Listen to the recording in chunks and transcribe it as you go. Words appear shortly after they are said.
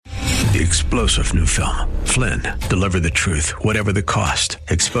the explosive new film, Flynn, deliver the truth, whatever the cost,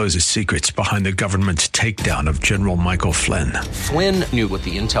 exposes secrets behind the government's takedown of General Michael Flynn. Flynn knew what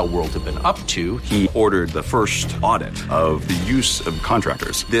the intel world had been up to. He ordered the first audit of the use of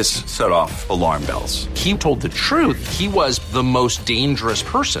contractors. This set off alarm bells. He told the truth. He was the most dangerous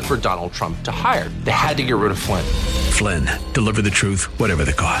person for Donald Trump to hire. They had to get rid of Flynn. Flynn, deliver the truth, whatever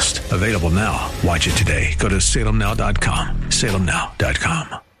the cost. Available now. Watch it today. Go to salemnow.com.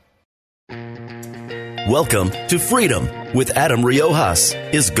 salemnow.com. Welcome to Freedom with Adam Riojas.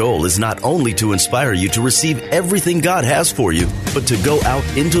 His goal is not only to inspire you to receive everything God has for you, but to go out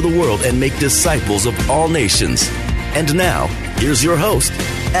into the world and make disciples of all nations. And now, here's your host,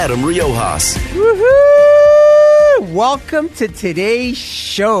 Adam Riojas. Woohoo! Welcome to today's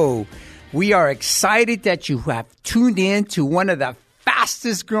show. We are excited that you have tuned in to one of the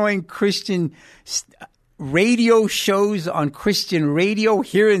fastest growing Christian radio shows on Christian radio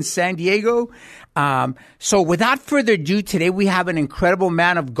here in San Diego. So without further ado, today we have an incredible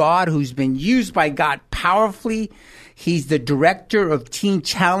man of God who's been used by God powerfully. He's the director of Teen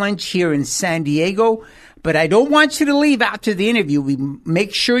Challenge here in San Diego. But I don't want you to leave after the interview. We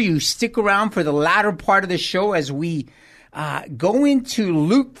make sure you stick around for the latter part of the show as we go into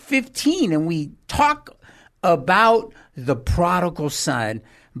Luke 15 and we talk about the prodigal son.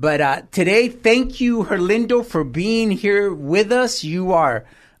 But today, thank you, Herlindo, for being here with us. You are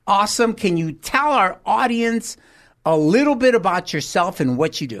awesome. Can you tell our audience a little bit about yourself and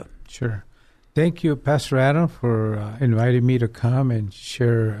what you do? Sure. Thank you, Pastor Adam, for inviting me to come and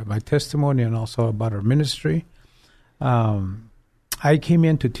share my testimony and also about our ministry. I came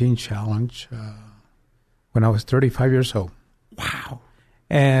into Teen Challenge when I was 35 years old. Wow.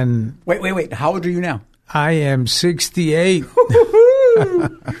 And Wait. How old are you now? I am 68.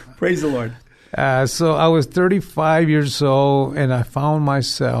 Praise the Lord. So I was 35 years old, and I found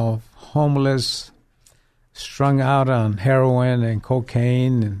myself homeless, strung out on heroin and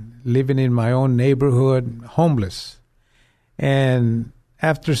cocaine, and living in my own neighborhood, homeless. And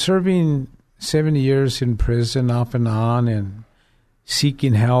after serving 7 years in prison off and on and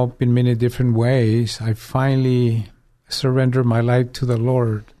seeking help in many different ways, I finally surrendered my life to the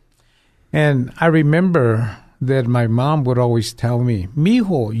Lord. And I remember that my mom would always tell me,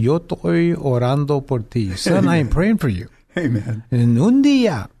 "Mijo, yo estoy orando por ti." Son, I am praying for you. Amen. And un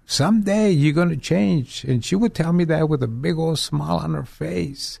día, someday, you're going to change. And she would tell me that with a big old smile on her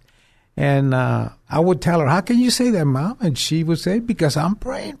face. And I would tell her, "How can you say that, Mom?" And she would say, "Because I'm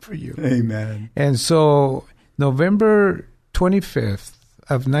praying for you." Amen. And so November 25th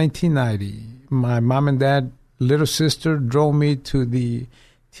of 1990, my mom and dad, little sister, drove me to the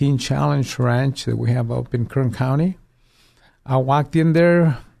Teen Challenge Ranch that we have up in Kern County. I walked in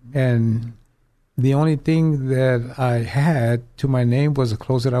there, and the only thing that I had to my name was the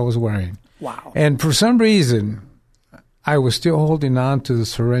clothes that I was wearing. Wow. And for some reason, I was still holding on to the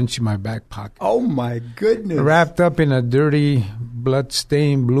syringe in my back pocket. Oh, my goodness. Wrapped up in a dirty,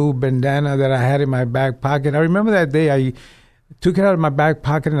 blood-stained blue bandana that I had in my back pocket. I remember that day I took it out of my back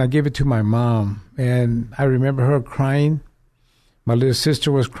pocket and I gave it to my mom. And I remember her crying. My little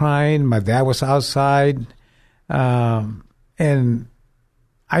sister was crying. My dad was outside. And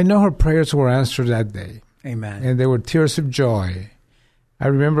I know her prayers were answered that day. Amen. And they were tears of joy. I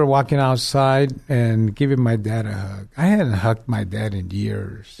remember walking outside and giving my dad a hug. I hadn't hugged my dad in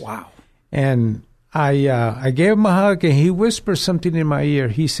years. Wow. And I gave him a hug, and he whispered something in my ear.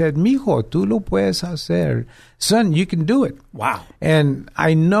 He said, "Mijo, tú lo puedes hacer." Son, you can do it. Wow. And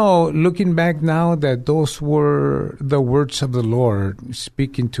I know, looking back now, that those were the words of the Lord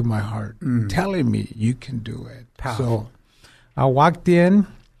speaking to my heart, telling me, you can do it. Powerful. So I walked in,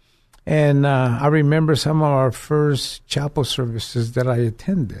 and I remember some of our first chapel services that I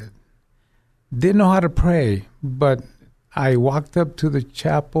attended. Didn't know how to pray, but I walked up to the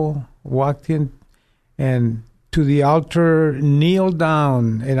chapel, walked in, and to the altar, kneeled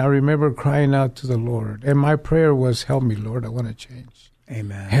down, and I remember crying out to the Lord. And my prayer was, "Help me, Lord, I want to change."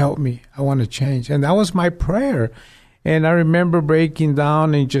 Amen. Help me, I want to change. And that was my prayer. And I remember breaking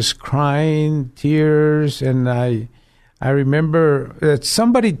down and just crying, tears. And I remember that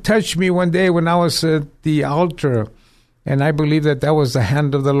somebody touched me one day when I was at the altar, and I believe that that was the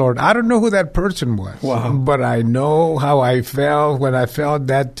hand of the Lord. I don't know who that person was, wow, but I know how I felt when I felt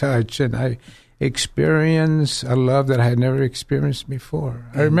that touch, and I experienced a love that I had never experienced before.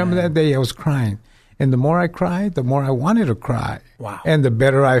 Amen. I remember that day I was crying, and the more I cried, the more I wanted to cry. Wow. And the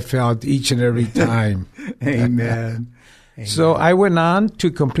better I felt each and every time. Amen. So I went on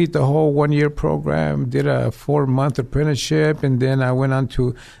to complete the whole 1-year program, did a 4-month apprenticeship, and then I went on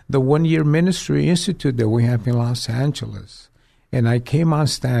to the 1-year ministry institute that we have in Los Angeles. And I came on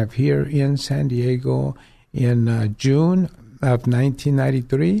staff here in San Diego in June of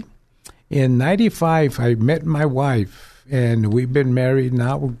 1993. In 95, I met my wife, and we've been married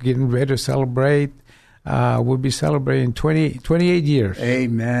now. We're getting ready to celebrate. We'll be celebrating 28 years.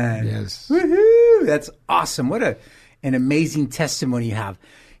 Amen. Yes. Woohoo! That's awesome. What an amazing testimony you have.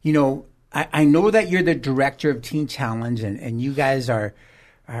 You know, I know that you're the director of Teen Challenge, and you guys are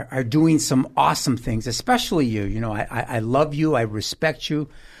doing some awesome things, especially you. You know, I love you. I respect you.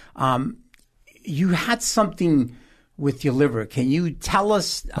 You had something with your liver. Can you tell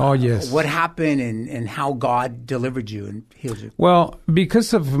us what happened and how God delivered you and healed you? Well,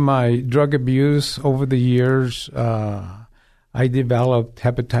 because of my drug abuse over the years, I developed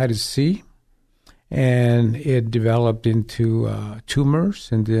hepatitis C, and it developed into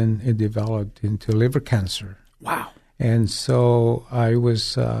tumors, and then it developed into liver cancer. Wow. And so I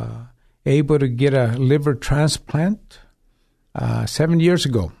was able to get a liver transplant 7 years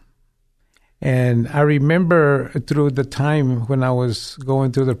ago. And I remember through the time when I was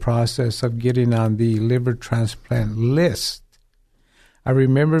going through the process of getting on the liver transplant list, I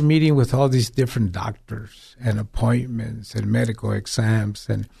remember meeting with all these different doctors and appointments and medical exams.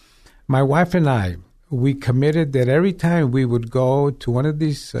 And my wife and I, we committed that every time we would go to one of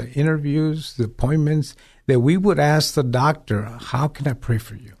these interviews, the appointments, that we would ask the doctor, how can I pray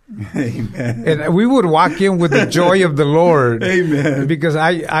for you? Amen. And we would walk in with the joy of the Lord. Amen. Because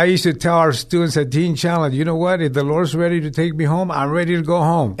I used to tell our students at Teen Challenge, you know what? If the Lord's ready to take me home, I'm ready to go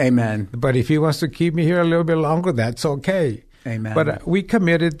home. Amen. But if he wants to keep me here a little bit longer, that's okay. Amen. But we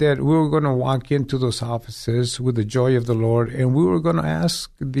committed that we were going to walk into those offices with the joy of the Lord, and we were going to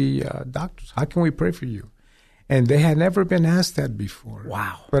ask the doctors, how can we pray for you? And they had never been asked that before.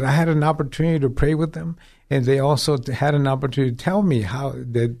 Wow. But I had an opportunity to pray with them, and they also had an opportunity to tell me how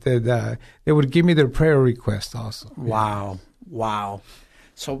that they would give me their prayer request also. Wow. Wow.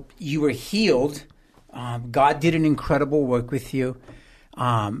 So you were healed. God did an incredible work with you.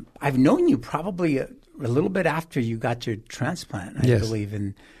 I've known you probably a little bit after you got your transplant, I believe.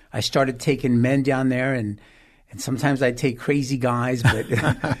 And I started taking men down there, and sometimes I take crazy guys, but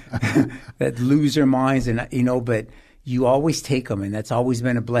that lose their minds, and but you always take them, and that's always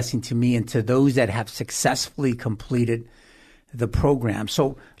been a blessing to me and to those that have successfully completed the program.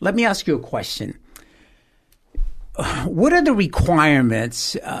 So let me ask you a question. What are the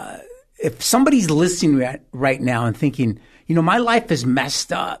requirements if somebody's listening right now and thinking, my life is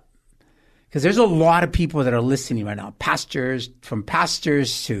messed up? Because there's a lot of people that are listening right now, from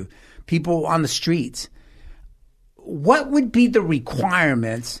pastors to people on the streets. What would be the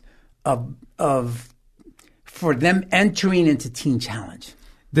requirements for them entering into Teen Challenge?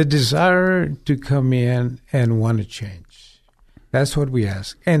 The desire to come in and want to change. That's what we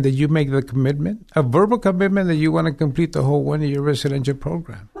ask. And that you make the commitment, a verbal commitment that you want to complete the whole 1-year residential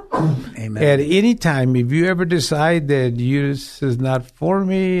program. Amen. At any time, if you ever decide that this is not for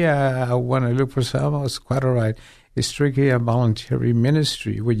me, I want to look for someone else, quite all right. It's strictly a voluntary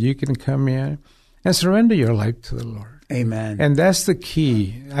ministry where you can come in and surrender your life to the Lord. Amen. And that's the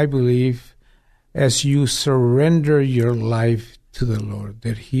key, I believe, as you surrender your life to the Lord,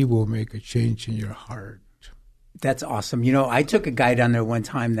 that He will make a change in your heart. That's awesome. I took a guy down there one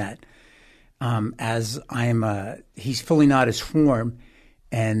time that he's filling out his form,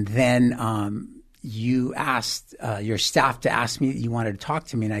 and then you asked your staff to ask me that you wanted to talk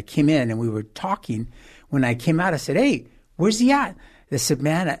to me, and I came in and we were talking. When I came out, I said, "Hey, where's he at?" They said,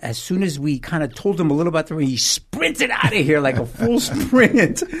 "Man, as soon as we kind of told him a little about he sprinted out of here like a full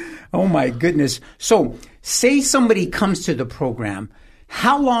sprint." Oh my goodness. So say somebody comes to the program.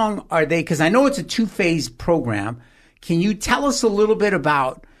 How long are they? Because I know it's a 2-phase program. Can you tell us a little bit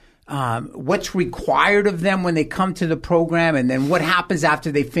about what's required of them when they come to the program, and then what happens after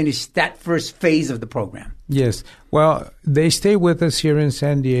they finish that first phase of the program? Yes. Well, they stay with us here in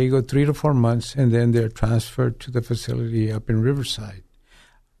San Diego 3 to 4 months, and then they're transferred to the facility up in Riverside.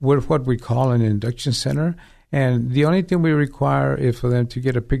 We're what we call an induction center. And the only thing we require is for them to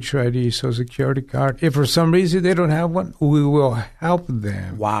get a picture ID, Social Security card. If for some reason they don't have one, we will help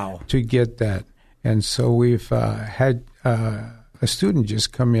them to get that. And so we've had a student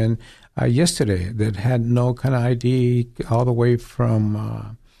just come in yesterday that had no kind of ID, all the way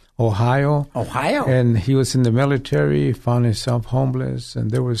from Ohio. And he was in the military, found himself homeless,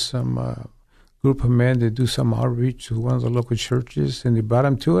 and there was some group of men that do some outreach to one of the local churches, and they brought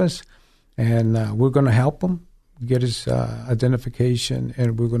him to us. And we're going to help him get his identification,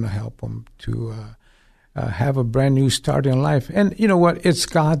 and we're going to help him to have a brand new start in life. And you know what? It's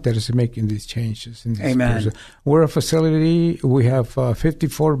God that is making these changes. In this Amen. person. We're a facility. We have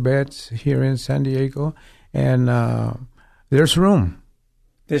 54 beds here in San Diego, and There's room.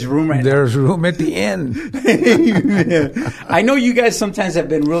 There's room right There's room at the end. I know you guys sometimes have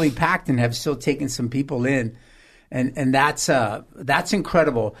been really packed and have still taken some people in. And that's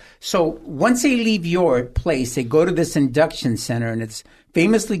incredible. So once they leave your place, they go to this induction center, and it's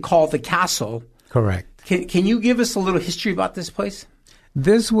famously called the Castle. Correct. Can you give us a little history about this place?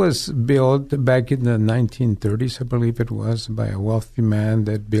 This was built back in the 1930s, I believe it was, by a wealthy man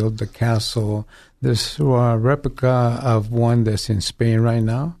that built the castle. There's a replica of one that's in Spain right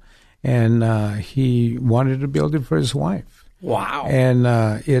now, and he wanted to build it for his wife. Wow. And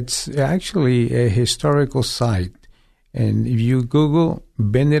it's actually a historical site. And if you Google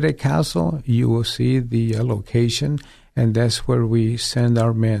Benedict Castle, you will see the location, and that's where we send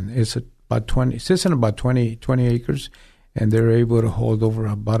our men. It's about 20 acres, and they're able to hold over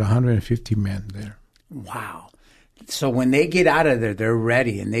about 150 men there. Wow. So when they get out of there, they're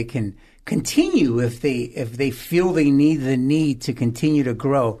ready, and they can continue if they feel they need to continue to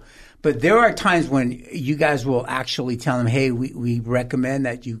grow. But there are times when you guys will actually tell them, hey, we recommend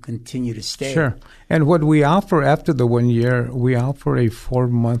that you continue to stay. Sure. And what we offer after the 1 year, we offer a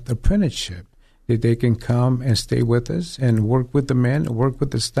 4-month apprenticeship that they can come and stay with us and work with the men, work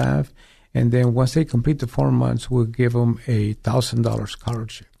with the staff. And then once they complete the 4 months, we'll give them a $1,000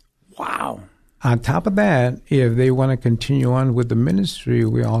 scholarship. Wow. On top of that, if they want to continue on with the ministry,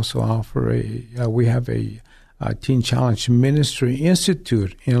 we also offer we have a Teen Challenge Ministry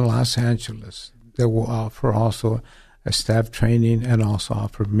Institute in Los Angeles that will offer also a staff training and also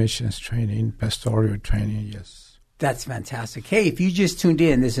offer missions training, pastoral training, yes. That's fantastic. Hey, if you just tuned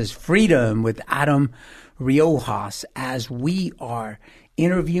in, this is Freedom with Adam Riojas as we are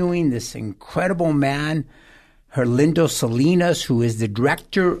interviewing this incredible man, Herlindo Salinas, who is the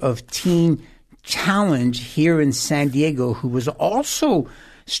director of Teen Challenge here in San Diego, who was also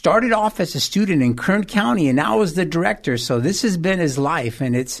started off as a student in Kern County and now is the director. So this has been his life,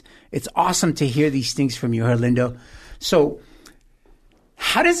 and it's awesome to hear these things from you, Herlindo. So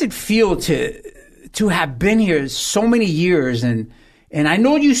how does it feel to have been here so many years? And I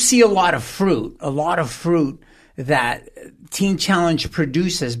know you see a lot of fruit that Teen Challenge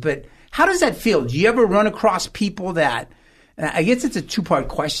produces, but how does that feel? Do you ever run across people that, I guess it's a two-part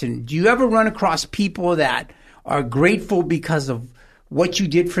question. Do you ever run across people that are grateful because of what you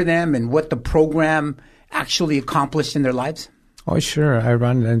did for them and what the program actually accomplished in their lives? Oh, sure. I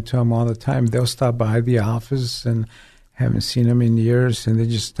run into them all the time. They'll stop by the office, and haven't seen them in years, and they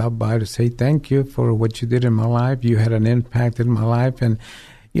just stop by to say thank you for what you did in my life. You had an impact in my life. And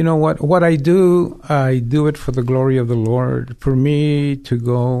you know what I do it for the glory of the Lord. For me to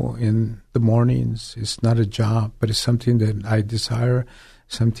go in the mornings, it's not a job, but it's something that I desire,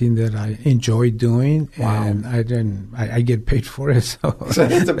 something that I enjoy doing. Wow. And I get paid for it, so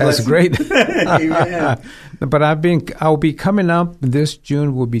that's great. Amen. But I'll be coming up this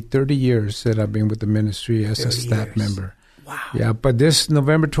June will be 30 years that I've been with the ministry as a staff member. Wow. Yeah, but this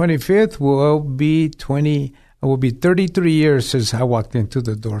November 25th will be 33 years since I walked into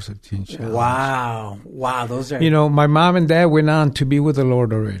the doors of Teen Challenge. Wow, those are... You know, my mom and dad went on to be with the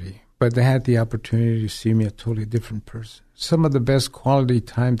Lord already, but they had the opportunity to see me a totally different person. Some of the best quality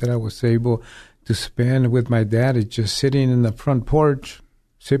time that I was able to spend with my dad is just sitting in the front porch,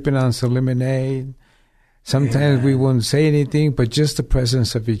 sipping on some lemonade. Sometimes we wouldn't say anything, but just the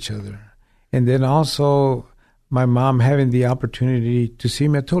presence of each other. And then also my mom having the opportunity to see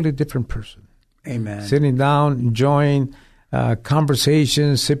me a totally different person. Amen. Sitting down, enjoying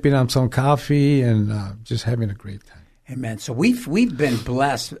conversations, sipping on some coffee, and just having a great time. Amen. So we've been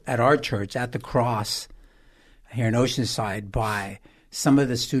blessed at our church, at the Cross, here in Oceanside, by some of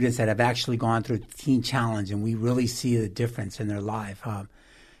the students that have actually gone through Teen Challenge, and we really see the difference in their life.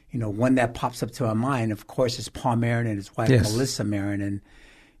 One that pops up to our mind, of course, is Paul Marin and his wife, Melissa Marin. And,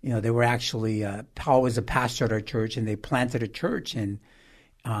 they were actually, Paul was a pastor at our church, and they planted a church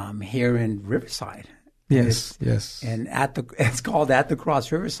here in Riverside. Yes. And it's called At the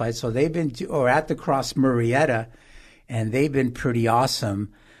Cross Riverside. So they've been or At the Cross Marietta, and they've been pretty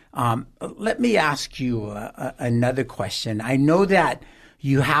awesome. Let me ask you another question. I know that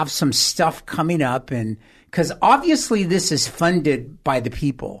you have some stuff coming up, and because obviously this is funded by the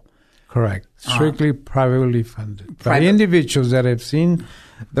people. Correct. Strictly privately funded by individuals that have seen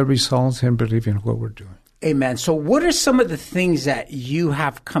the results and believe in what we're doing. Amen. So what are some of the things that you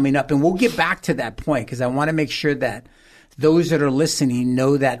have coming up? And we'll get back to that point because I want to make sure that those that are listening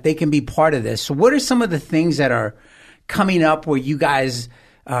know that they can be part of this. So what are some of the things that are coming up where you guys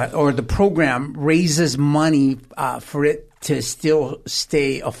or the program raises money for it to still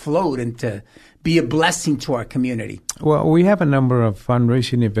stay afloat and to be a blessing to our community? Well, we have a number of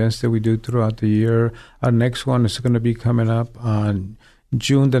fundraising events that we do throughout the year. Our next one is going to be coming up on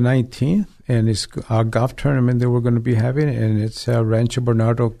June the 19th, and it's our golf tournament that we're going to be having, and it's Rancho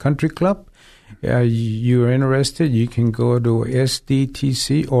Bernardo Country Club. You're interested, you can go to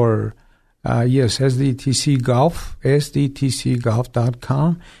SDTC or SDTC Golf,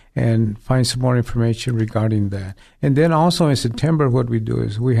 sdtcgolf.com, and find some more information regarding that. And then also in September, what we do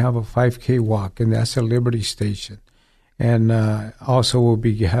is we have a 5K walk, and that's at Liberty Station. And also we'll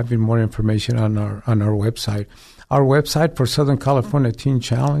be having more information on our website. Our website for Southern California Teen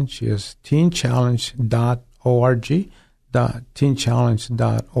Challenge is teenchallenge.org,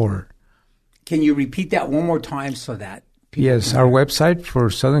 teenchallenge.org. Can you repeat that one more time so that people Yes, our website for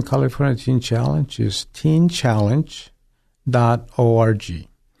Southern California Teen Challenge is teenchallenge.org.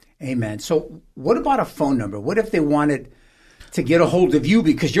 Amen. So what about a phone number? What if they wanted to get a hold of you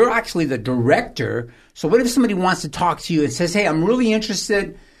because you're actually the director? So what if somebody wants to talk to you and says, hey, I'm really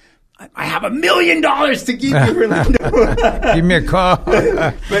interested. I have $1 million to give you, Orlando. Give me a call.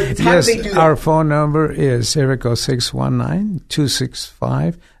 But how do they do that? Our phone number is area code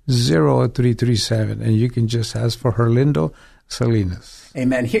 619-265-0337. And you can just ask for Herlindo Salinas.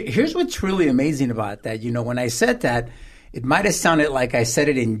 Amen. Here's what's really amazing about that. You know, when I said that, it might have sounded like I said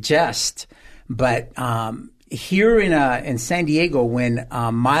it in jest, but here in San Diego, when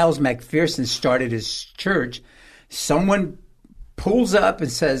Miles McPherson started his church, someone pulls up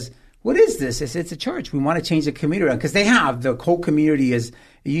and says, what is this? It's a church. We want to change the community around. Because the whole community it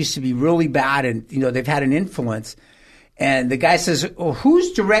used to be really bad, and, you know, they've had an influence. And the guy says, well,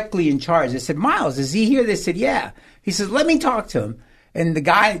 who's directly in charge? They said, Miles, is he here? They said, yeah. He says, let me talk to him. And the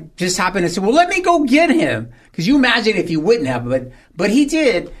guy just happened to say, well, let me go get him. Because you imagine if he wouldn't have, but he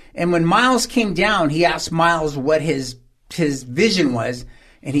did. And when Miles came down, he asked Miles what his vision was.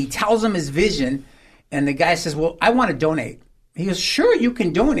 And he tells him his vision. And the guy says, well, I want to donate. He goes, sure, you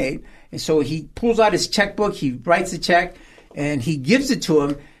can donate. And so he pulls out his checkbook. He writes a check and he gives it to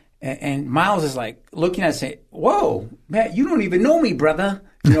him. And Miles is like looking at it saying, whoa, man, you don't even know me, brother.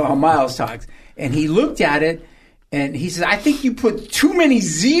 You know how Miles talks. And he looked at it. And he says, I think you put too many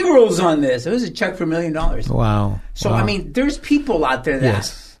zeros on this. It was a check for $1 million. Wow. So, wow. I mean, there's people out there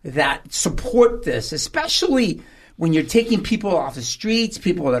that support this, especially when you're taking people off the streets,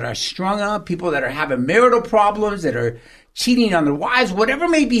 people that are strung up, people that are having marital problems, that are cheating on their wives, whatever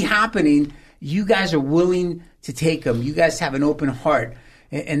may be happening, you guys are willing to take them. You guys have an open heart.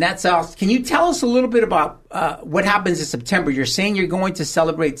 And that's all. Can you tell us a little bit about what happens in September? You're saying you're going to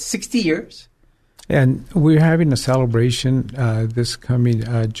celebrate 60 years? And we're having a celebration this coming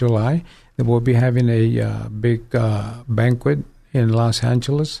July. We'll be having a big banquet in Los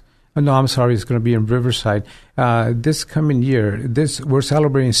Angeles. No, I'm sorry, it's going to be in Riverside. This coming year, we're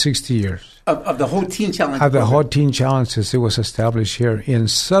celebrating 60 years. Of the whole Teen Challenge? Of the whole Teen Challenge since it was established here in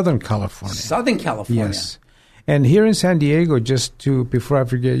Southern California. Southern California. Yes. And here in San Diego, before I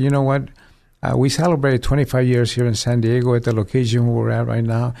forget, you know what? We celebrated 25 years here in San Diego at the location where we're at right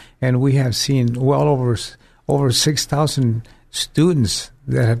now, and we have seen well over 6,000 students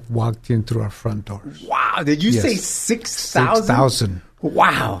that have walked in through our front doors. Wow. Did you say 6,000? 6,000.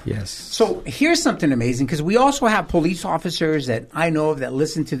 Wow. Yes. So here's something amazing, because we also have police officers that I know of that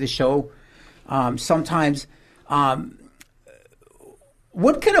listen to the show sometimes.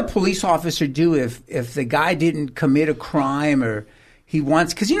 What can a police officer do if the guy didn't commit a crime or he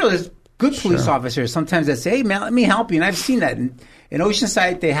wants – because, you know, there's good police officers sometimes that say, hey, man, let me help you. And I've seen that. In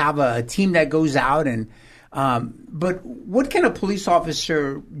Oceanside, they have a team that goes out. And but what can a police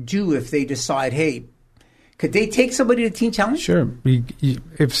officer do if they decide, hey, could they take somebody to Teen Challenge? Sure.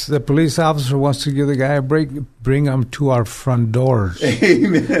 If the police officer wants to give the guy a break, bring him to our front doors.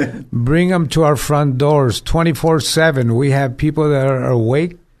 Amen. Bring them to our front doors 24/7. We have people that are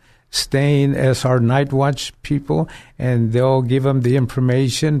awake, staying as our night watch people, and they'll give them the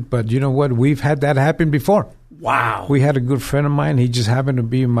information. But you know what? We've had that happen before. Wow. We had a good friend of mine. He just happened to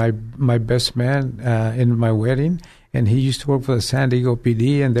be my best man in my wedding. And he used to work for the San Diego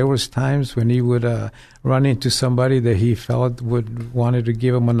PD, and there was times when he would run into somebody that he felt wanted to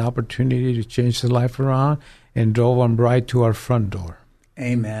give him an opportunity to change his life around, and drove him right to our front door.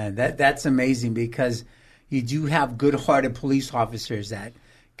 Amen. That's amazing, because you do have good-hearted police officers that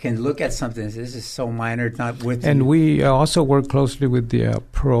can look at something and say, this is so minor, it's not worth it. And we also work closely with the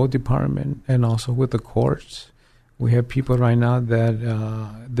parole department and also with the courts. We have people right now that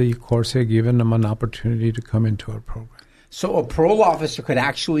the courts have given them an opportunity to come into our program. So a parole officer could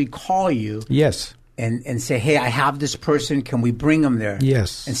actually call you. Yes. and say, hey, I have this person. Can we bring them there?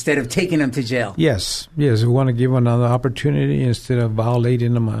 Yes. Instead of taking them to jail. Yes. We want to give them another opportunity instead of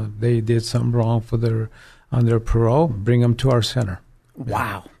violating them. They did something wrong on their parole. Bring them to our center.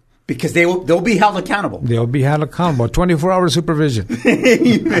 Wow. Because they'll be held accountable. They'll be held accountable. 24-hour supervision.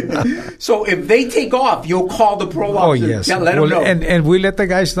 So if they take off, you'll call the parole officer. Oh, yes. Let them know. And we let the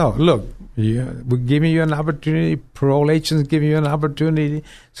guys know, look, we're giving you an opportunity. Parole agents give you an opportunity,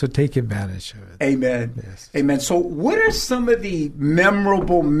 so take advantage of it. Amen. Yes. Amen. So what are some of the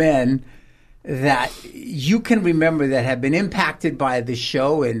memorable men that you can remember that have been impacted by the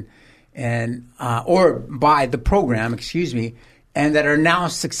show and or by the program, and that are now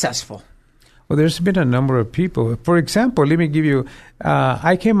successful? Well, there's been a number of people. For example, let me give you,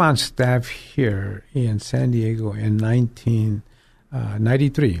 I came on staff here in San Diego in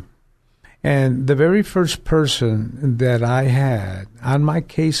 1993. And the very first person that I had on my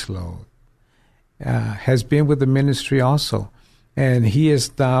caseload has been with the ministry also. And he is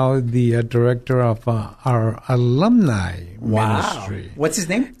now the director of our alumni ministry. What's his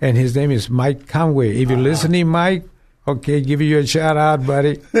name? And his name is Mike Conway. If you're listening, Mike, okay, give you a shout out,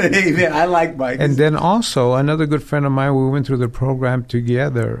 buddy. Amen. I like Mike. And then also another good friend of mine, we went through the program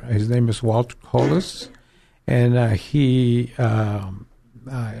together. His name is Walter Collis, and he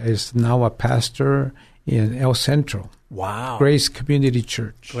is now a pastor in El Centro. Wow. Grace Community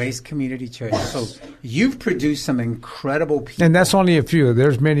Church. Grace Community Church. So you've produced some incredible people. And that's only a few.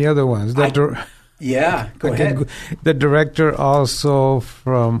 There's many other ones. Yeah, go ahead. The director also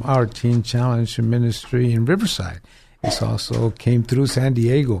from our Teen Challenge Ministry in Riverside. It's also came through San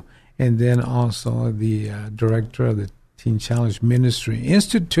Diego. And then also the director of the Teen Challenge Ministry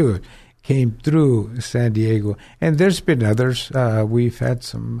Institute came through San Diego. And there's been others. We've had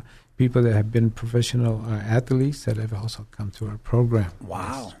some people that have been professional athletes that have also come to our program.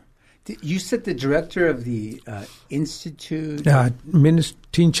 Wow. You said the director of the Institute?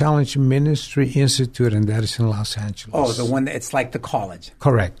 Teen Challenge Ministry Institute, and that is in Los Angeles. Oh, the one it's like the college.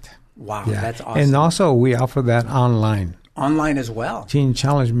 Correct. Wow, yeah. That's awesome. And also we offer that online. Online as well. Teen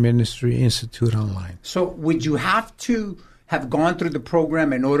Challenge Ministry Institute online. So would you have to have gone through the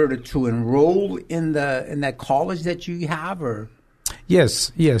program in order to enroll in that college that you have, or?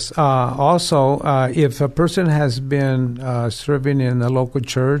 Yes. Also, if a person has been serving in a local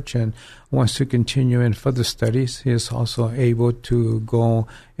church and wants to continue in further studies, he is also able to go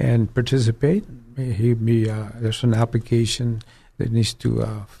and participate. There's an application that needs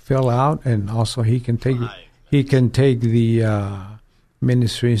to fill out, and also he can take the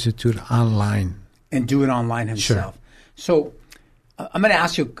Ministry Institute online and do it online himself. Sure. So I'm going to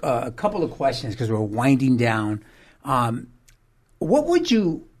ask you a couple of questions because we're winding down. What would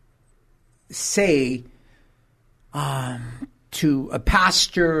you say to a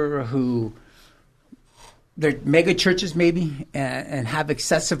pastor who they're mega churches maybe and have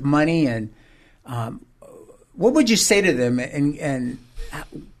excessive money, and what would you say to them and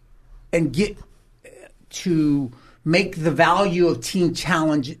get to make the value of Teen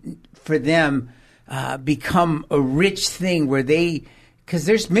Challenge for them become a rich thing where because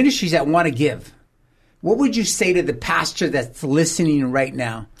there's ministries that want to give. What would you say to the pastor that's listening right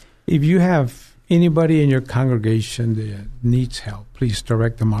now? If you have anybody in your congregation that needs help, please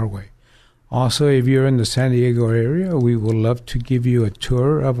direct them our way. Also, if you're in the San Diego area, we would love to give you a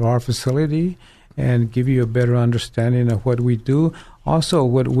tour of our facility and give you a better understanding of what we do. Also,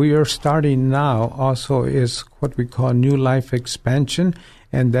 what we are starting now also is what we call New Life Expansion,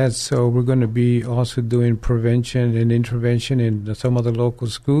 and that's we're going to be also doing prevention and intervention in some of the local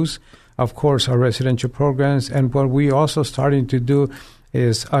schools. Of course, our residential programs, and what we also starting to do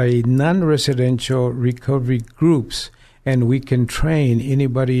is a non-residential recovery groups, and we can train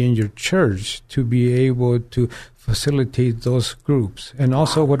anybody in your church to be able to facilitate those groups. And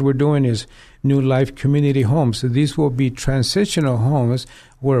also what we're doing is New Life Community Homes. So these will be transitional homes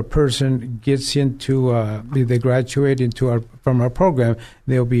where a person gets into, if they graduate from our program,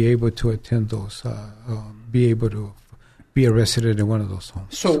 they'll be able to attend those, be able to be a resident in one of those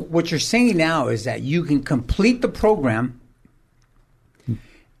homes. So what you're saying now is that you can complete the program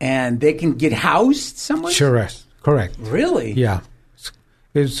and they can get housed somewhere? Sure, correct. Really? Yeah.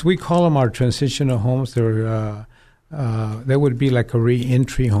 We call them our transitional homes. They're, they would be like a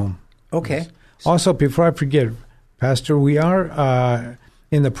re-entry home. Okay. Also, before I forget, Pastor, we are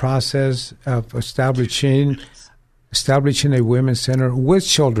in the process of establishing a women's center with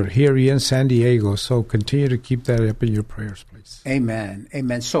children here in San Diego. So continue to keep that up in your prayers, please. Amen.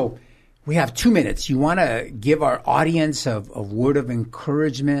 Amen. So we have 2 minutes. You want to give our audience a word of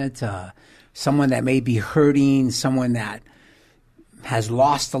encouragement, someone that may be hurting, someone that has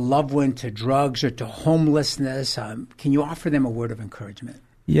lost a loved one to drugs or to homelessness, can you offer them a word of encouragement?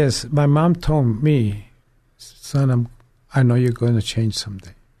 Yes, my mom told me, son, I know you're going to change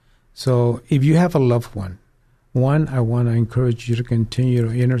someday. So if you have a loved one, I want to encourage you to continue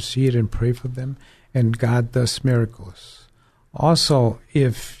to intercede and pray for them, and God does miracles. Also,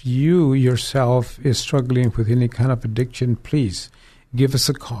 if you yourself is struggling with any kind of addiction, please give us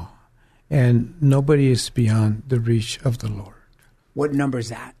a call. And nobody is beyond the reach of the Lord. What number is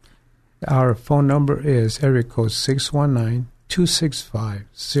that? Our phone number is area code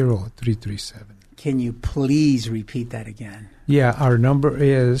 619-265-0337. Can you please repeat that again? Yeah, our number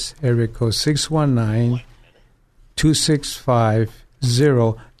is area code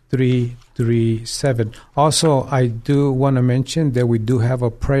 619-265-0337. Also, I do want to mention that we do have a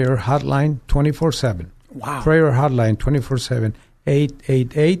prayer hotline 24/7. Wow. Prayer hotline 24/7,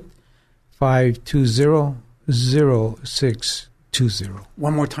 888-520-0620.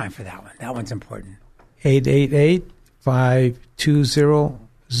 One more time for that one. That one's important.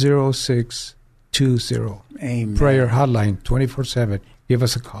 888-520-0620. Amen. Prayer hotline 24/7. Give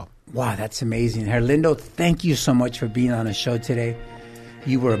us a call. Wow, that's amazing. Herlindo, thank you so much for being on the show today.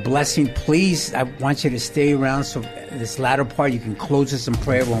 You were a blessing. Please, I want you to stay around so this latter part you can close us in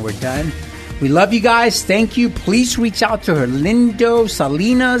prayer when we're done. We love you guys. Thank you. Please reach out to Herlindo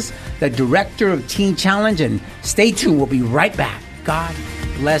Salinas, the director of Teen Challenge, and stay tuned. We'll be right back. God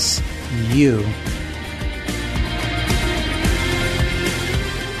bless you.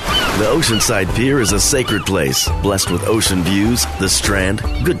 The Oceanside Pier is a sacred place, blessed with ocean views, the Strand,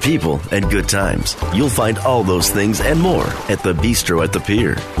 good people, and good times. You'll find all those things and more at the Bistro at the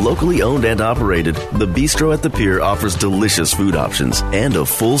Pier. Locally owned and operated, the Bistro at the Pier offers delicious food options and a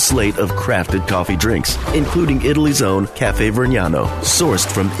full slate of crafted coffee drinks, including Italy's own Cafe Vergnano,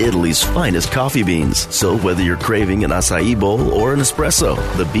 sourced from Italy's finest coffee beans. So whether you're craving an acai bowl or an espresso,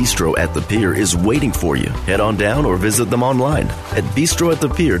 the Bistro at the Pier is waiting for you. Head on down or visit them online at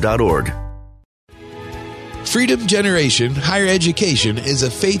bistroatthepier.org. Freedom Generation Higher Education is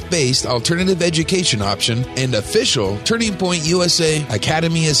a faith-based alternative education option and official Turning Point USA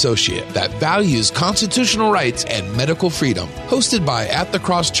Academy associate that values constitutional rights and medical freedom. Hosted by At the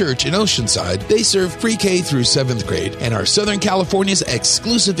Cross Church in Oceanside, they serve pre-K through 7th grade and are Southern California's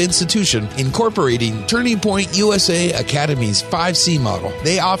exclusive institution incorporating Turning Point USA Academy's 5C model.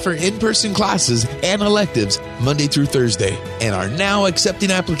 They offer in-person classes and electives Monday through Thursday and are now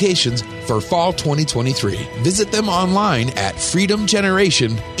accepting applications for fall 2023. Visit them online at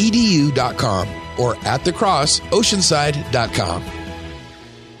freedomgenerationedu.com or at thecrossoceanside.com.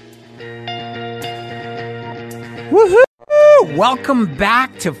 Woohoo! Welcome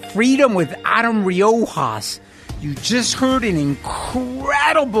back to Freedom with Adam Riojas. You just heard an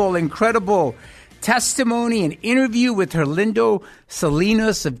incredible testimony and interview with Herlindo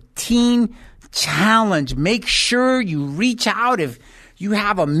Salinas of Teen Challenge. Make sure you reach out if you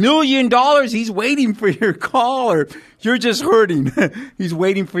have $1 million. He's waiting for your call, or you're just hurting. He's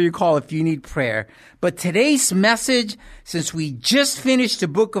waiting for your call if you need prayer. But today's message, since we just finished the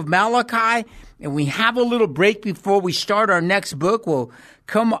book of Malachi and we have a little break before we start our next book, will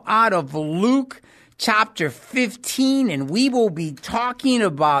come out of Luke chapter 15, and we will be talking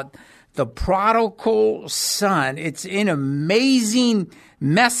about the prodigal son. It's an amazing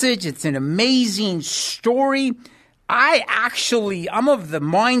message. It's an amazing story. I'm of the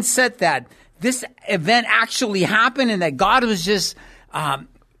mindset that this event actually happened and that God was just,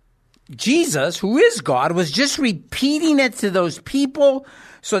 Jesus, who is God, was just repeating it to those people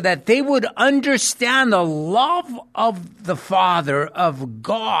so that they would understand the love of the Father, of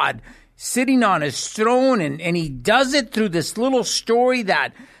God, sitting on his throne. And he does it through this little story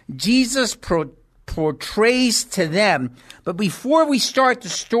that Jesus portrays to them. But before we start the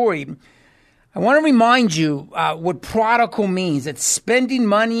story, I want to remind you what prodigal means. It's spending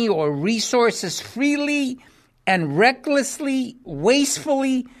money or resources freely and recklessly,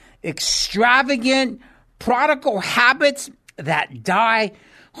 wastefully, extravagant, prodigal habits that die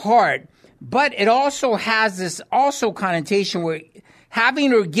hard. But it also has this connotation where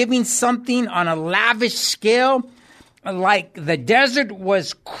having or giving something on a lavish scale, like the desert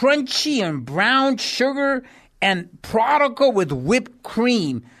was crunchy and brown sugar and prodigal with whipped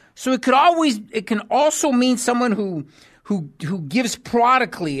cream. So it can also mean someone who gives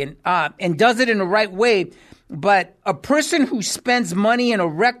prodigally and does it in the right way, but a person who spends money in a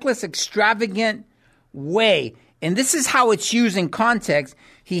reckless, extravagant way. And this is how it's used in context.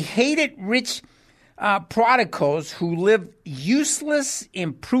 He hated rich prodigals who lived useless,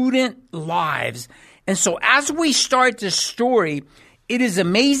 imprudent lives. And so as we start this story, it is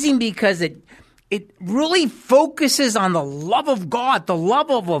amazing because it really focuses on the love of God, the love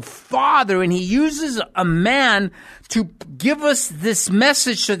of a father, and he uses a man to give us this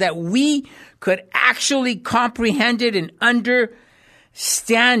message so that we could actually comprehend it and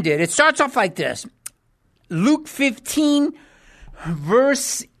understand it. It starts off like this. Luke 15,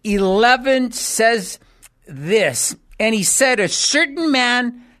 verse 11 says this, and he said, a certain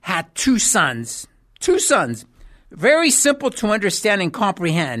man had two sons. Very simple to understand and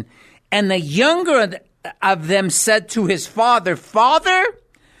comprehend. And the younger of them said to his father, Father,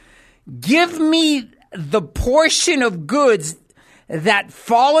 give me the portion of goods that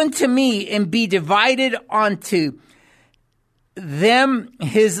fall unto me and be divided unto them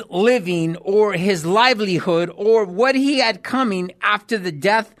his living or his livelihood or what he had coming after the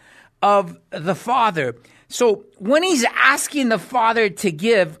death of the father. So when he's asking the father to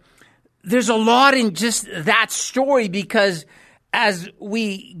give, there's a lot in just that story, because as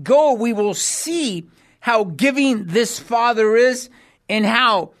we go, we will see how giving this father is, and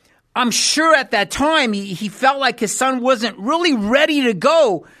how I'm sure at that time he felt like his son wasn't really ready to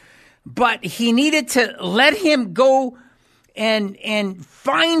go, but he needed to let him go and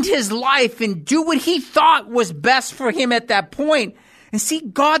find his life and do what he thought was best for him at that point. And see,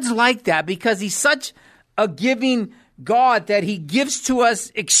 God's like that, because he's such a giving God that he gives to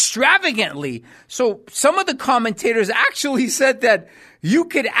us extravagantly. So some of the commentators actually said that you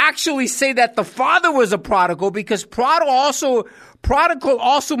could actually say that the father was a prodigal, because prodigal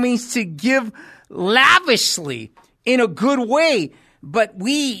also means to give lavishly in a good way. But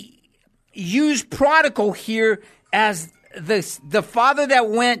we use prodigal here as the father that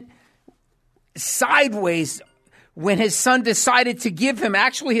went sideways when his son decided to give him.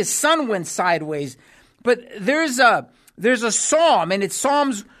 Actually, his son went sideways. But there's a psalm, and it's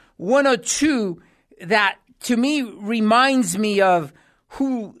Psalms 102, that to me reminds me of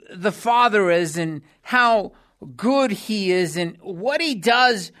who the Father is and how good he is and what he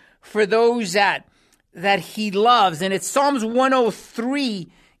does for those that he loves. And it's Psalms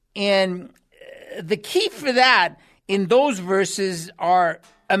 103, and the key for that in those verses are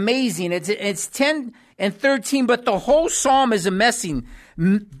amazing. It's 10 and 13, but the whole psalm is a blessing.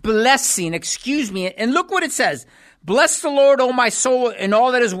 And look what it says. Bless the Lord, O my soul, and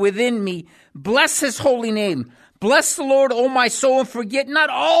all that is within me. Bless his holy name. Bless the Lord, O my soul, and forget not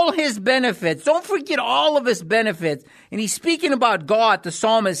all his benefits. Don't forget all of his benefits. And he's speaking about God, the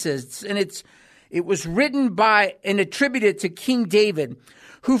psalmist says, and it was written by and attributed to King David,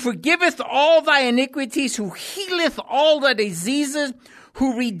 who forgiveth all thy iniquities, who healeth all thy diseases,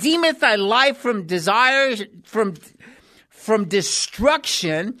 who redeemeth thy life from desires, from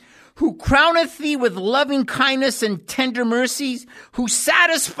destruction, who crowneth thee with loving kindness and tender mercies, who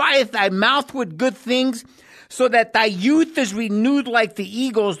satisfieth thy mouth with good things, so that thy youth is renewed like the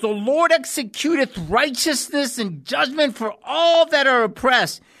eagles. The Lord executeth righteousness and judgment for all that are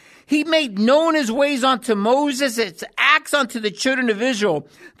oppressed. He made known his ways unto Moses, his acts unto the children of Israel.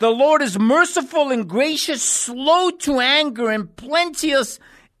 The Lord is merciful and gracious, slow to anger, and plenteous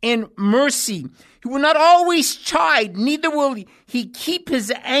in mercy. He will not always chide, neither will he keep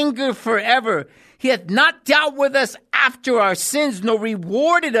his anger forever. He hath not dealt with us after our sins, nor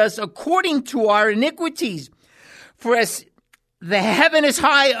rewarded us according to our iniquities. For as the heaven is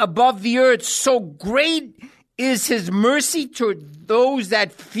high above the earth, so great is his mercy toward those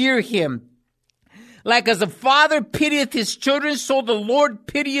that fear him. Like as a father pitieth his children, so the Lord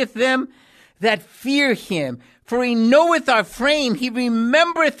pitieth them that fear him. For he knoweth our frame, he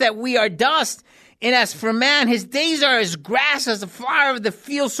remembereth that we are dust. And as for man, his days are as grass, as the flower of the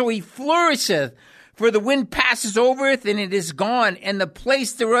field, so he flourisheth. For the wind passes over it, and it is gone, and the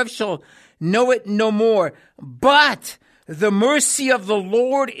place thereof shall know it no more. But the mercy of the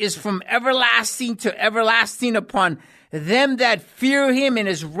Lord is from everlasting to everlasting upon them that fear him, and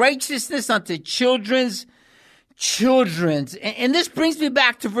his righteousness unto children's. And this brings me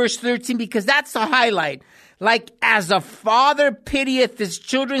back to verse 13, because that's the highlight. Like as a father pitieth his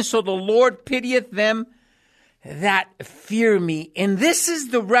children, so the Lord pitieth them that fear me. And this is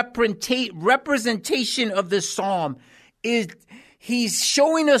the representation of this psalm. He's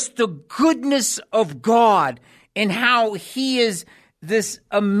showing us the goodness of God and how he is this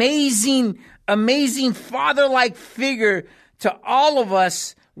amazing father-like figure to all of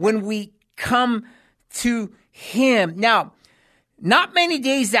us when we come to him. Now, not many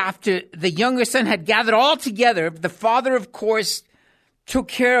days after the younger son had gathered all together, the father, of course, took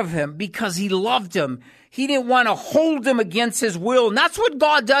care of him because he loved him. He didn't want to hold him against his will. And that's what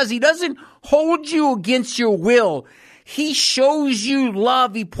God does. He doesn't hold you against your will. He shows you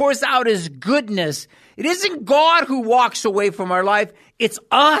love. He pours out his goodness. It isn't God who walks away from our life. It's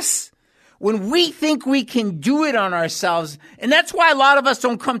us. when we think we can do it on ourselves, and that's why a lot of us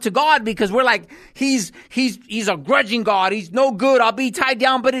don't come to God, because we're like, he's a grudging God. He's no good. I'll be tied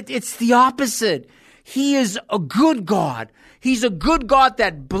down. But it's the opposite. He is a good God. He's a good God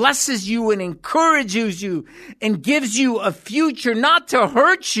that blesses you and encourages you and gives you a future, not to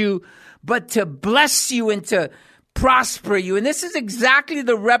hurt you, but to bless you and to prosper you. And this is exactly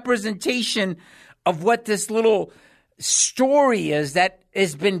the representation of what this little story is that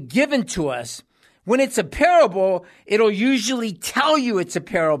has been given to us. When it's a parable, it'll usually tell you it's a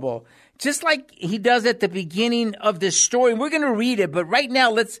parable, just like he does at the beginning of this story. We're going to read it, but right now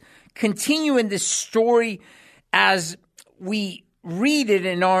let's continue in this story as we read it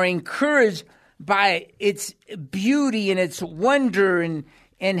and are encouraged by its beauty and its wonder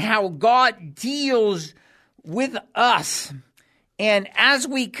and how God deals with us. And as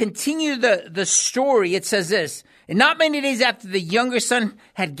we continue the story, it says this: and not many days after the younger son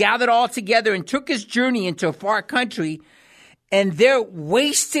had gathered all together and took his journey into a far country, and there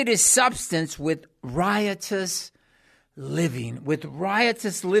wasted his substance with riotous living. With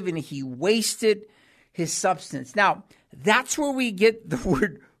riotous living, he wasted his substance. Now, that's where we get the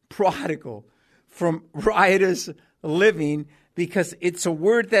word prodigal, from riotous living, because it's a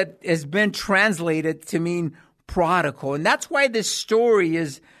word that has been translated to mean prodigal. And that's why this story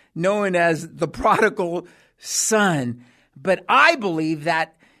is known as the prodigal son. But I believe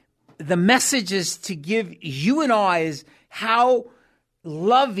that the message is to give you and I is how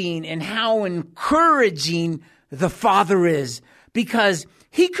loving and how encouraging the Father is. Because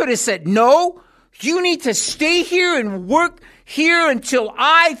he could have said, no, you need to stay here and work here until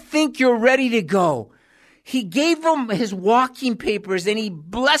I think you're ready to go. He gave him his walking papers and he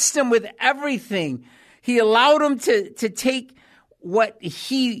blessed him with everything. He allowed him to take what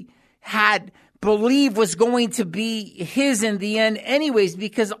he had believed was going to be his in the end anyways,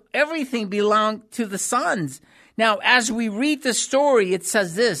 because everything belonged to the sons. Now, as we read the story, it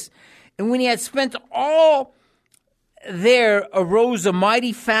says this: and when he had spent all, there arose a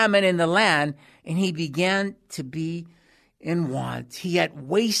mighty famine in the land, and he began to be in want. He had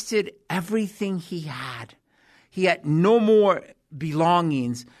wasted everything he had. He had no more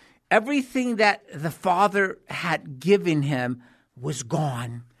belongings. Everything that the Father had given him was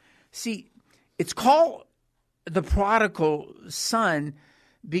gone. See, it's called the prodigal son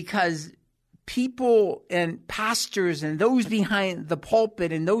because people and pastors and those behind the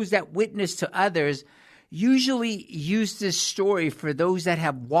pulpit and those that witness to others usually use this story for those that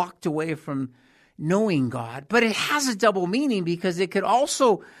have walked away from knowing God. But it has a double meaning because it could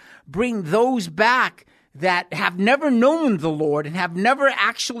also bring those back that have never known the Lord and have never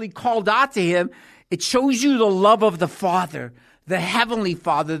actually called out to him. It shows you the love of the Father, the Heavenly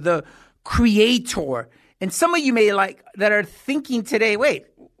Father, the Creator. And some of you may like that are thinking today, wait,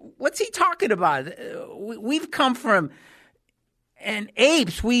 what's he talking about? We've come from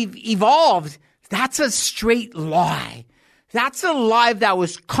apes. We've evolved. That's a straight lie. That's a lie that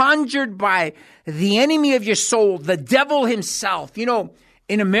was conjured by the enemy of your soul, the devil himself. You know,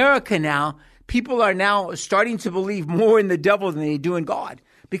 in America now, people are now starting to believe more in the devil than they do in God,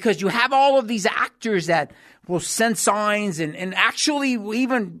 because you have all of these actors that will send signs and actually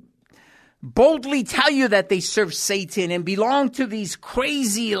even boldly tell you that they serve Satan and belong to these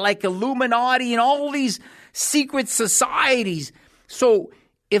crazy like Illuminati and all these secret societies. So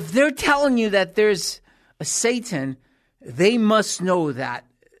if they're telling you that there's a Satan, they must know that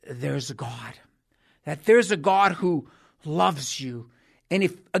there's a God, that there's a God who loves you. And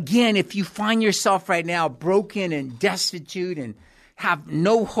if you find yourself right now broken and destitute and have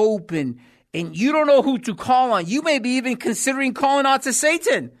no hope and you don't know who to call on, you may be even considering calling out to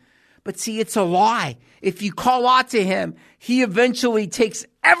Satan. But see, it's a lie. If you call out to him, he eventually takes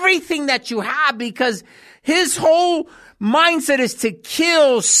everything that you have, because his whole mindset is to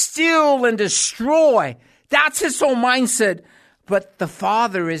kill, steal, and destroy. That's his whole mindset. But the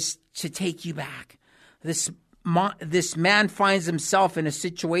Father is to take you back. This man finds himself in a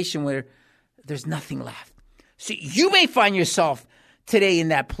situation where there's nothing left. See, you may find yourself today in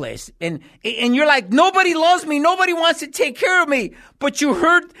that place. And you're like, nobody loves me. Nobody wants to take care of me. But you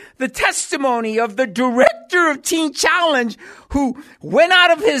heard the testimony of the director of Teen Challenge who went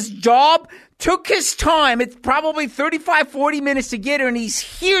out of his job, took his time. It's probably 35, 40 minutes to get here. And he's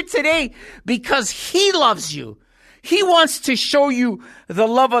here today because he loves you. He wants to show you the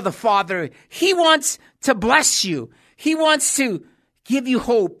love of the Father. He wants to bless you. He wants to give you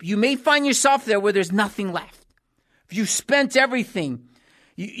hope. You may find yourself there where there's nothing left. You spent everything.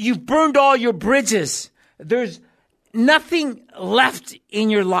 You've burned all your bridges. There's nothing left in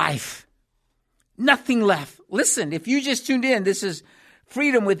your life. Nothing left. Listen, if you just tuned in, this is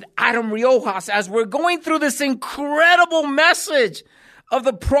Freedom with Adam Riojas as we're going through this incredible message of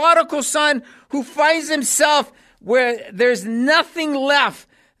the prodigal son who finds himself where there's nothing left.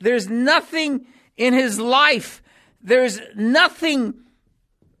 There's nothing in his life. There's nothing,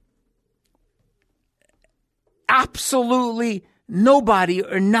 absolutely nobody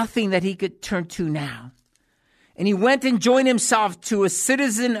or nothing that he could turn to now. And he went and joined himself to a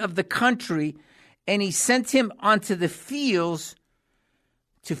citizen of the country, and he sent him onto the fields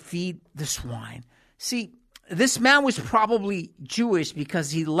to feed the swine. See, this man was probably Jewish because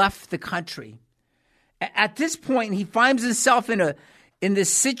he left the country. At this point, he finds himself in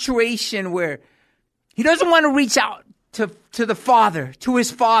this situation where he doesn't want to reach out to the father, to his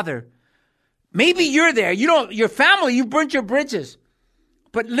father. Maybe you're there. Your family, you burnt your bridges.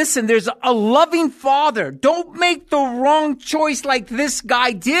 But listen, there's a loving father. Don't make the wrong choice like this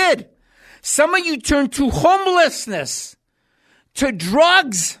guy did. Some of you turn to homelessness, to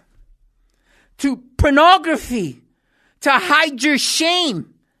drugs, to pornography, to hide your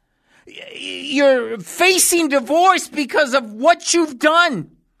shame. You're facing divorce because of what you've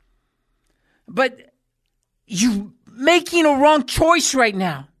done. But you're making a wrong choice right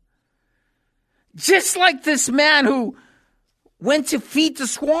now. Just like this man who went to feed the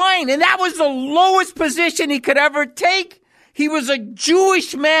swine, and that was the lowest position he could ever take. He was a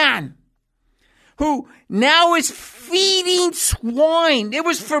Jewish man who now is feeding swine. It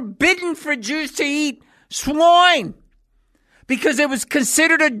was forbidden for Jews to eat swine because it was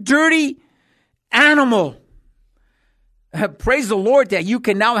considered a dirty animal. Praise the Lord that you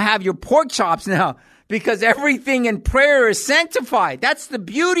can now have your pork chops now because everything in prayer is sanctified. That's the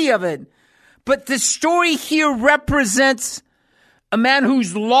beauty of it. But the story here represents a man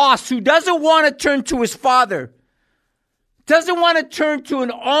who's lost, who doesn't want to turn to his father, doesn't want to turn to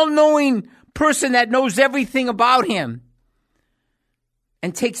an all-knowing person that knows everything about him,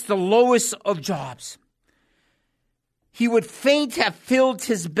 and takes the lowest of jobs. He would fain have filled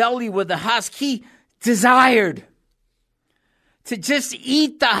his belly with the husk. He desired to just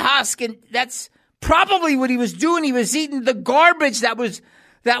eat the husk, and that's probably what he was doing. He was eating the garbage that was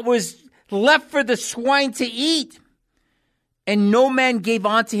left for the swine to eat. And no man gave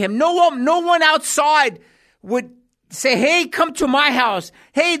unto him. No one outside would say, hey, come to my house.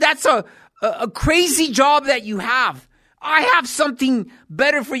 Hey, that's a crazy job that you have. I have something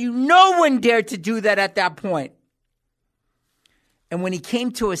better for you. No one dared to do that at that point. And when he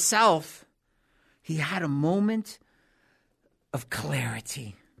came to himself, he had a moment of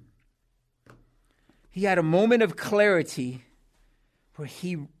clarity. He had a moment of clarity where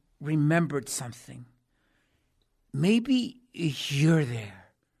he remembered something. Maybe you're there.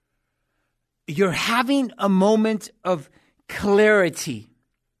 You're having a moment of clarity.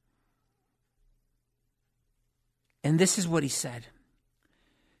 And this is what he said.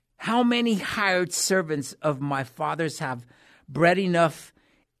 How many hired servants of my father's have bread enough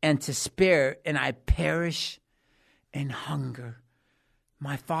and to spare, and I perish in hunger?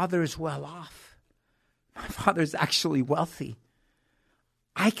 My father is well off. My father is actually wealthy.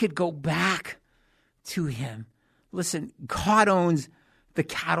 I could go back to him. Listen, God owns the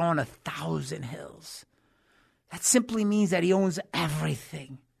cattle on 1,000 hills. That simply means that he owns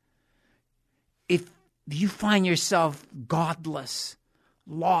everything. If you find yourself godless,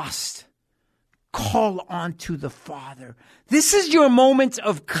 lost, call on to the Father. This is your moment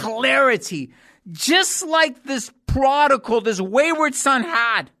of clarity, just like this prodigal, this wayward son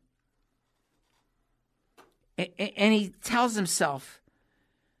had. And he tells himself,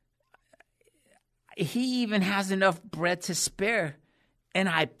 he even has enough bread to spare, and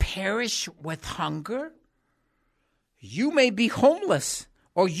I perish with hunger. You may be homeless,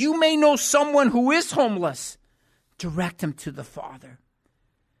 or you may know someone who is homeless. Direct him to the Father.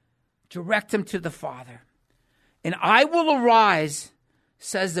 Direct him to the Father. And I will arise,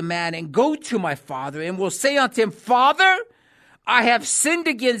 says the man, and go to my father, and will say unto him, Father, I have sinned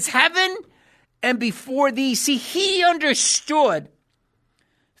against heaven and before thee. See, he understood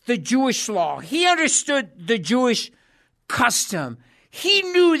the Jewish law. He understood the Jewish custom. He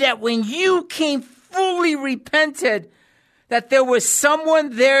knew that when you came fully repented, that there was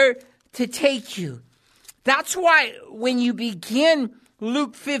someone there to take you. That's why when you begin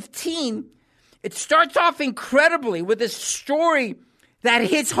Luke 15, it starts off incredibly with a story that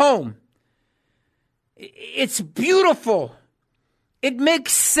hits home. It's beautiful. It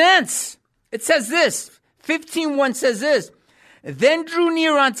makes sense. It says this, 15:1 says this, then drew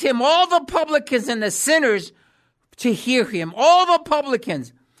near unto him all the publicans and the sinners to hear him. All the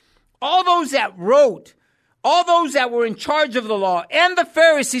publicans, all those that wrote, all those that were in charge of the law, and the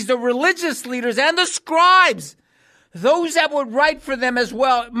Pharisees, the religious leaders, and the scribes. those that would write for them as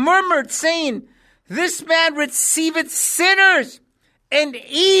well, murmured, saying, this man receiveth sinners and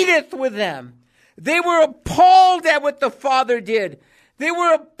eateth with them. They were appalled at what the Father did. They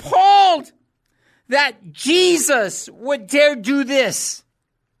were appalled that Jesus would dare do this.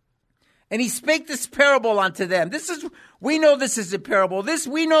 And he spake this parable unto them. We know this is a parable.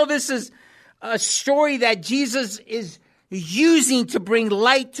 We know this is a story that Jesus is using to bring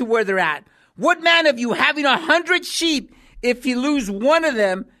light to where they're at. What man of you, having 100 sheep, if he lose one of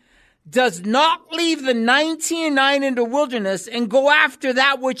them, does not leave the 99 in the wilderness and go after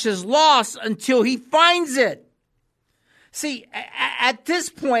that which is lost until he finds it? See, at this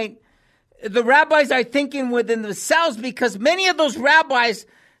point, the rabbis are thinking within themselves, because many of those rabbis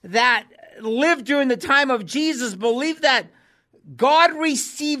that lived during the time of Jesus believed that God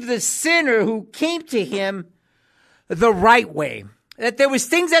received the sinner who came to him the right way, that there was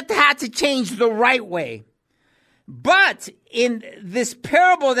things that had to change the right way. But in this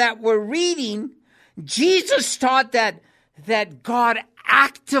parable that we're reading, Jesus taught that God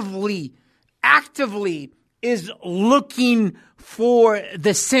actively is looking for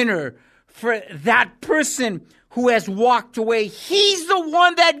the sinner, for that person who has walked away. He's the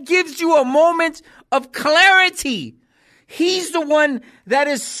one that gives you a moment of clarity. He's the one that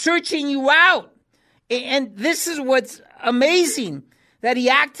is searching you out. And this is what's amazing, that he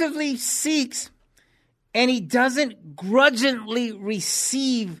actively seeks and he doesn't grudgingly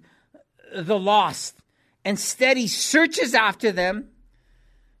receive the lost. Instead, he searches after them.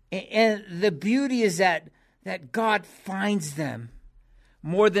 And the beauty is that God finds them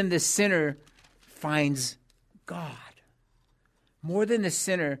more than the sinner finds God. More than the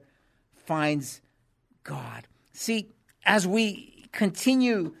sinner finds God. See, as we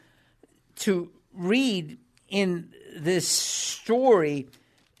continue to read in this story,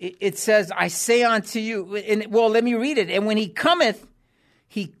 it says, I say unto you, let me read it. And when he cometh,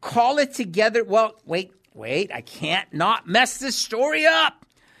 he calleth together. Well, wait, I can't not mess this story up.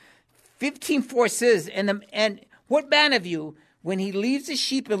 15:4 says, and what man of you, when he leaves the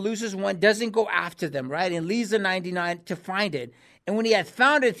sheep and loses one, doesn't go after them, right? And leaves the 99 to find it. And when he hath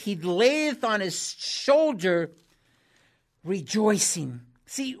found it, he layeth on his shoulder, rejoicing.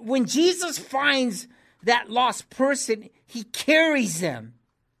 See, when Jesus finds that lost person, he carries them.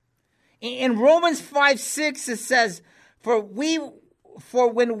 In Romans 5:6, it says, For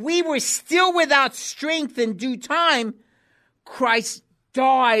when we were still without strength in due time, Christ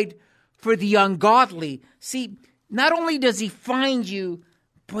died for the ungodly. See, not only does he find you,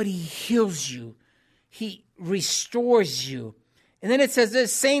 but he heals you. He restores you. And then it says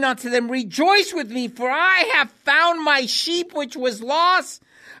this, saying unto them, Rejoice with me, for I have found my sheep which was lost.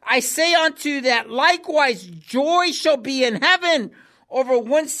 I say unto you that likewise joy shall be in heaven over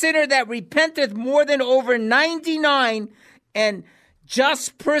one sinner that repenteth more than over 99 and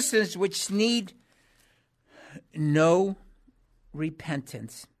just persons which need no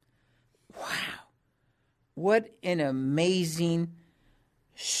repentance. Wow. What an amazing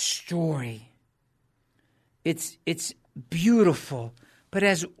story. It's beautiful. But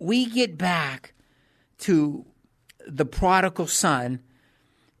as we get back to the prodigal son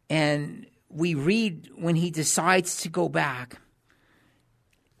and we read when he decides to go back,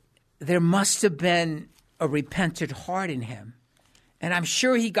 there must have been a repentant heart in him. And I'm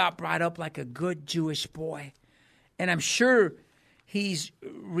sure he got brought up like a good Jewish boy. And I'm sure he's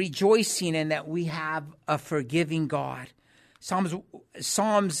rejoicing in that we have a forgiving God.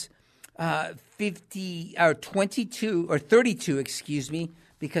 Psalms 50 or 22 or 32,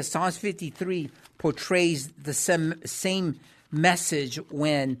 because Psalms 53 portrays the same message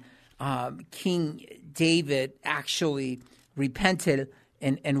when King David actually repented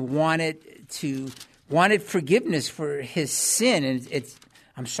and wanted forgiveness for his sin. And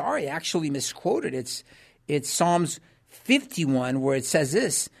actually misquoted. It's Psalms 51 where it says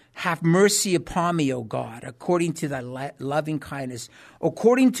this, Have mercy upon me, O God, according to thy loving kindness,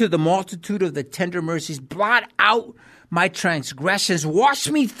 according to the multitude of the tender mercies, blot out my transgressions, wash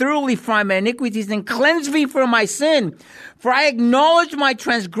me thoroughly from my iniquities, and cleanse me from my sin. For I acknowledge my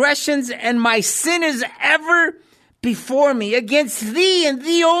transgressions, and my sin is ever before me. Against thee and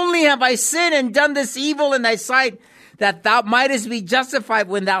thee only have I sinned and done this evil in thy sight, that thou mightest be justified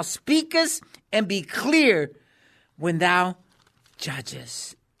when thou speakest, and be clear when thou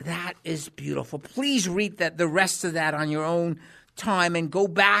judgest. That is beautiful. Please read the rest of that on your own time and go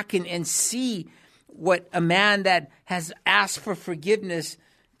back and see what a man that has asked for forgiveness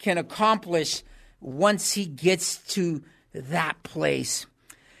can accomplish once he gets to that place.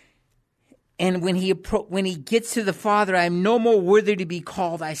 And when he gets to the Father, I am no more worthy to be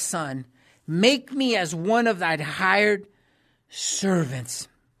called thy son. Make me as one of thy hired servants.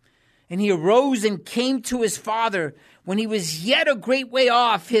 And he arose and came to his father. When he was yet a great way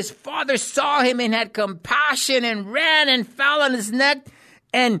off, his father saw him and had compassion and ran and fell on his neck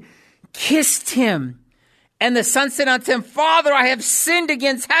and kissed him. And the son said unto him, Father, I have sinned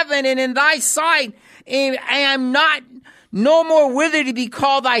against heaven and in thy sight. And I am no more worthy to be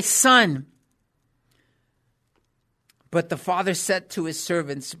called thy son. But the father said to his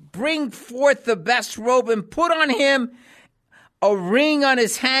servants, Bring forth the best robe and put on him a ring on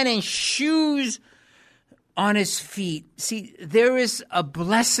his hand and shoes on his feet. See, there is a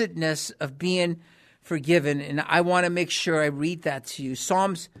blessedness of being forgiven. And I want to make sure I read that to you.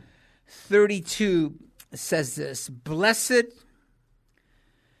 Psalms 32 says this, Blessed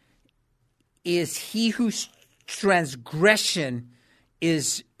is he whose transgression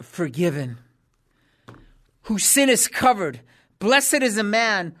is forgiven, whose sin is covered. Blessed is a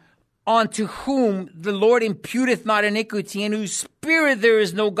man unto whom the Lord imputeth not iniquity, in whose spirit there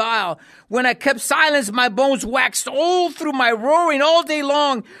is no guile. When I kept silence, my bones waxed old through my roaring all day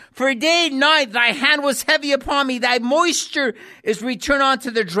long. For day and night thy hand was heavy upon me. Thy moisture is returned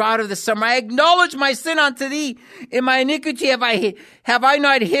unto the drought of the summer. I acknowledge my sin unto thee. In my iniquity have I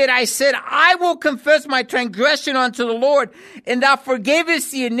not hid. I said, I will confess my transgression unto the Lord, and thou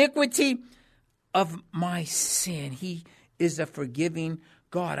forgavest the iniquity of my sin. He is a forgiving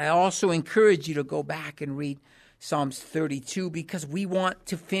God. I also encourage you to go back and read Psalms 32 because we want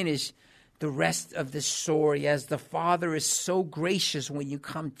to finish the rest of this story as the Father is so gracious when you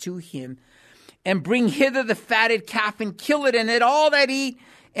come to him. And bring hither the fatted calf and kill it, and let all that eat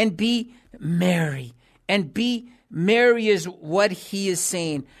and be merry. And be merry is what he is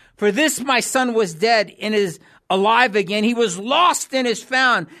saying. For this my son was dead and is alive again. He was lost and is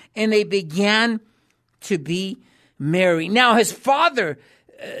found. And they began to be merry. Now his father,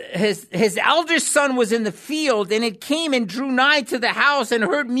 his elder son was in the field, and it came and drew nigh to the house and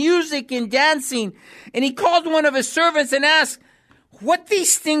heard music and dancing. And he called one of his servants and asked what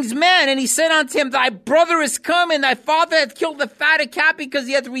these things meant. And he said unto him, Thy brother is come, and thy father hath killed the fatted calf because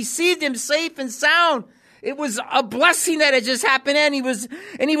he hath received him safe and sound. It was a blessing that had just happened, and he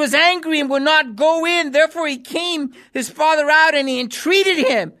was angry and would not go in. Therefore he came his father out, and he entreated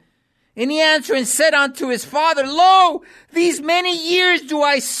him. And he answered and said unto his father, Lo, these many years do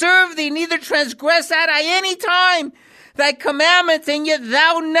I serve thee, neither transgress at I any time thy commandments, and yet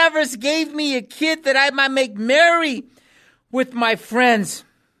thou never gave me a kid that I might make merry with my friends.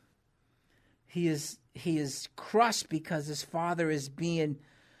 He is crushed because his father is being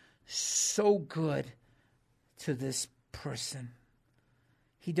so good to this person.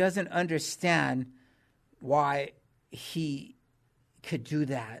 He doesn't understand why he could do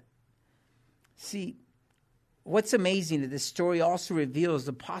that. See, what's amazing is this story also reveals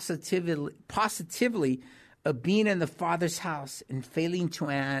the positively of being in the Father's house and failing to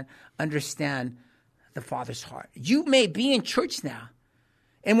understand the Father's heart. You may be in church now,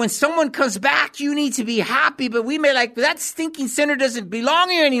 and when someone comes back, you need to be happy, but we may that stinking sinner doesn't belong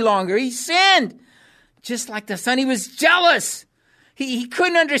here any longer. He sinned. Just like the son, he was jealous. He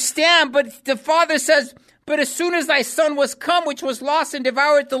couldn't understand, but the Father says, But as soon as thy son was come, which was lost and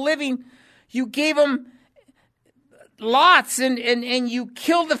devoured the living, you gave him lots and you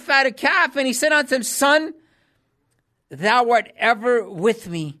killed the fatted calf. And he said unto him, Son, thou art ever with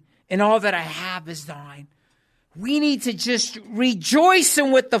me, and all that I have is thine. We need to just rejoice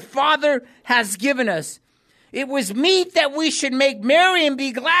in what the Father has given us. It was meet that we should make merry and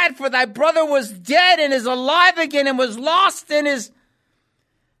be glad, for thy brother was dead and is alive again, and was lost and is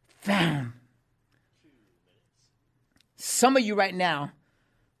found. Some of you right now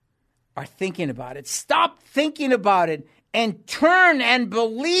are thinking about it. Stop thinking about it and turn and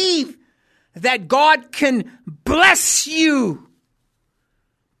believe that God can bless you.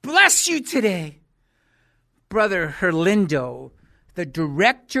 Bless you today. Brother Herlindo, the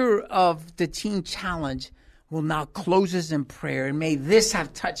director of the Teen Challenge, will now close us in prayer. And may this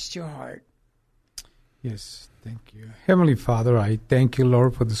have touched your heart. Yes, thank you. Heavenly Father, I thank you,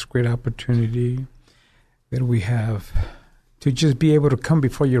 Lord, for this great opportunity that we have to just be able to come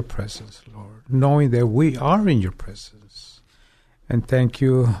before your presence, Lord, knowing that we are in your presence. And thank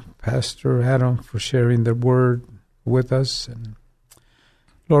you, Pastor Adam, for sharing the word with us. And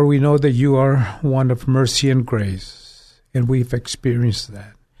Lord, we know that you are one of mercy and grace, and we've experienced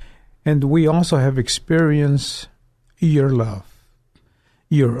that. And we also have experienced your love,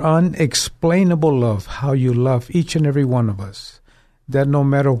 your unexplainable love, how you love each and every one of us, that no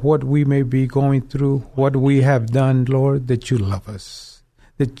matter what we may be going through, what we have done, Lord, that you love us,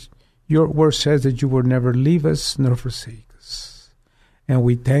 that your word says that you will never leave us nor forsake us. And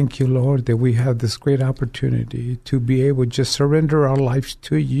we thank you, Lord, that we have this great opportunity to be able to just surrender our lives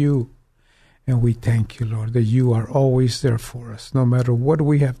to you. And we thank you, Lord, that you are always there for us, no matter what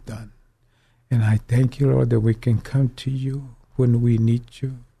we have done. And I thank you, Lord, that we can come to you when we need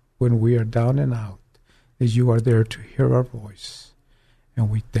you, when we are down and out, that you are there to hear our voice. And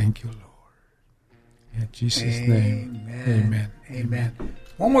we thank you, Lord. In Jesus' name, amen. Amen.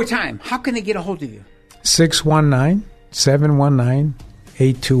 One more time. How can they get a hold of you?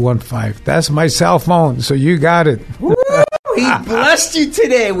 619-719-8215. That's my cell phone, so you got it. Woo! He blessed you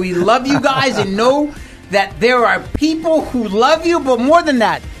today. We love you guys, and know that there are people who love you, but more than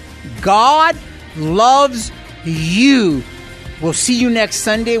that, God loves you. We'll see you next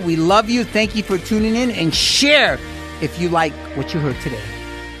Sunday. We love you. Thank you for tuning in, and share if you like what you heard today.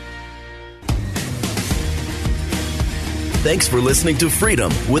 Thanks for listening to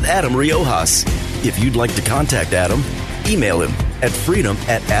Freedom with Adam Riojas. If you'd like to contact Adam, email him at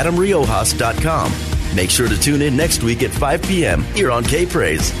freedom@adamriojas.com. Make sure to tune in next week at 5 p.m. here on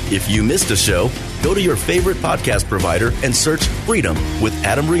K-Praise. If you missed a show, go to your favorite podcast provider and search Freedom with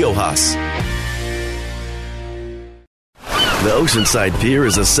Adam Riojas. The Oceanside Pier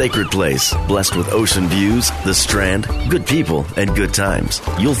is a sacred place, blessed with ocean views, the Strand, good people, and good times.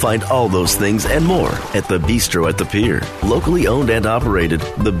 You'll find all those things and more at the Bistro at the Pier. Locally owned and operated,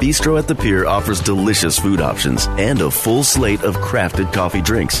 the Bistro at the Pier offers delicious food options and a full slate of crafted coffee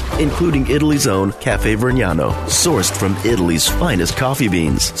drinks, including Italy's own Cafe Vergnano, sourced from Italy's finest coffee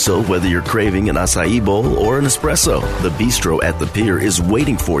beans. So whether you're craving an acai bowl or an espresso, the Bistro at the Pier is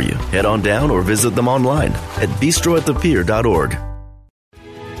waiting for you. Head on down or visit them online at bistroatthepier.org.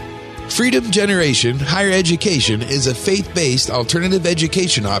 Freedom Generation Higher Education is a faith-based alternative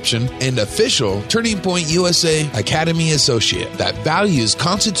education option and official Turning Point USA Academy Associate that values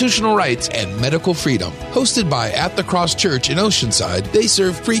constitutional rights and medical freedom. Hosted by At the Cross Church in Oceanside, they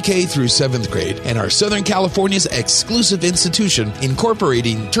serve pre-K through 7th grade and are Southern California's exclusive institution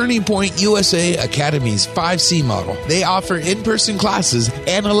incorporating Turning Point USA Academy's 5C model. They offer in-person classes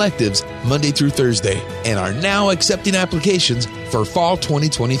and electives Monday through Thursday and are now accepting applications for fall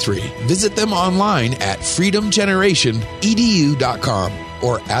 2023. Visit them online at freedomgenerationedu.com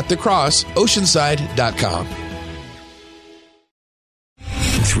or atthecrossoceanside.com.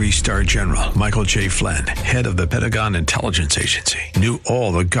 3-star General Michael J. Flynn, head of the Pentagon Intelligence Agency, knew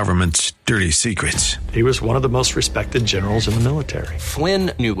all the government's dirty secrets. He was one of the most respected generals in the military.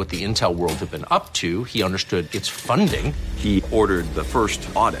 Flynn knew what the intel world had been up to. He understood its funding. He ordered the first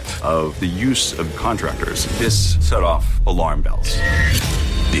audit of the use of contractors. This set off alarm bells.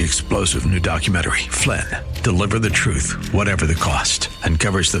 The explosive new documentary, Flynn, Deliver the Truth, Whatever the Cost,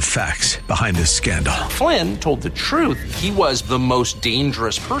 uncovers the facts behind this scandal. Flynn told the truth. He was the most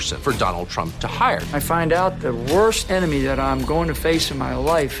dangerous person for Donald Trump to hire. I find out the worst enemy that I'm going to face in my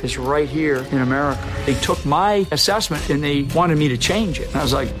life is right here in America. They took my assessment and they wanted me to change it. And I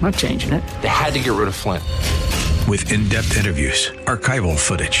was like, I'm not changing it. They had to get rid of Flynn. With in-depth interviews, archival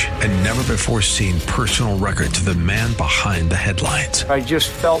footage, and never-before-seen personal records of the man behind the headlines. I just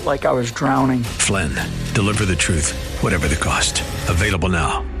felt like I was drowning. Flynn, Deliver the Truth, Whatever the Cost. Available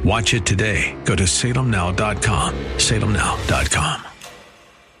now. Watch it today. Go to salemnow.com. salemnow.com.